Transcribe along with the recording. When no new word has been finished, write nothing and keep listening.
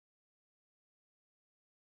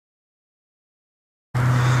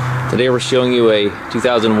Today we're showing you a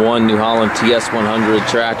 2001 New Holland TS100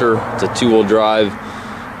 tractor. It's a two-wheel drive,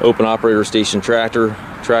 open operator station tractor.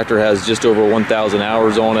 Tractor has just over 1,000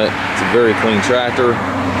 hours on it. It's a very clean tractor.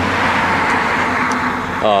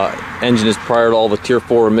 Engine is prior to all the Tier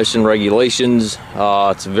 4 emission regulations.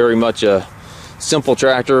 It's very much a simple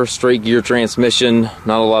tractor, straight gear transmission,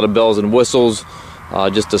 not a lot of bells and whistles,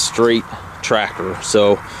 just a straight tractor.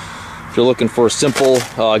 So if you're looking for a simple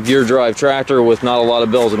gear drive tractor with not a lot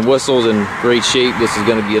of bells and whistles and great shape, this is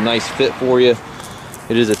going to be a nice fit for you.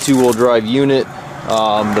 It is a two-wheel drive unit.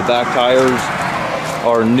 The back tires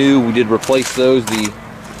are new. We did replace those. The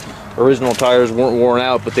original tires weren't worn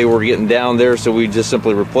out, but they were getting down there, so we just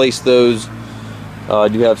simply replaced those. I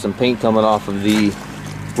do have some paint coming off of the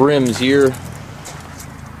rims here.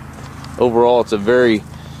 Overall, it's a very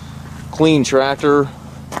clean tractor.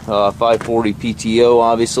 540 PTO,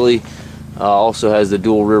 obviously. Also has the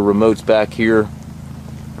dual rear remotes back here.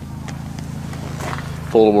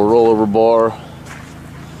 Foldable rollover bar.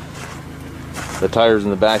 The tires in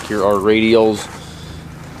the back here are radials.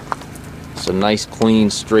 It's a nice, clean,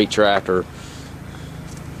 straight tractor.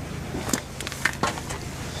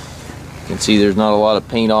 You can see there's not a lot of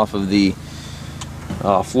paint off of the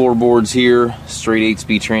floorboards here. Straight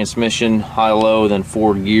 8-speed transmission, high-low, then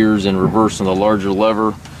forward gears and reverse on the larger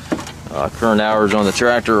lever. Current hours on the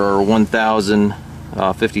tractor are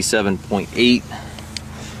 1,057.8.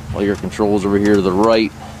 All your controls over here to the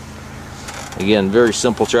right. Again, very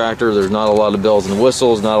simple tractor. There's not a lot of bells and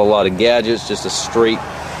whistles, not a lot of gadgets, just a straight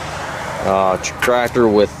tractor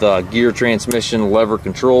with gear transmission, lever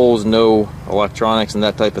controls, no electronics and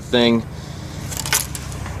that type of thing.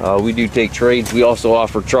 We do take trades. We also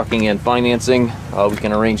offer trucking and financing. We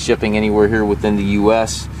can arrange shipping anywhere here within the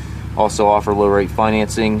U.S. Also offer low rate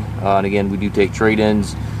financing, and again, we do take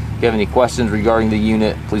trade-ins. If you have any questions regarding the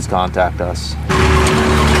unit, please contact us.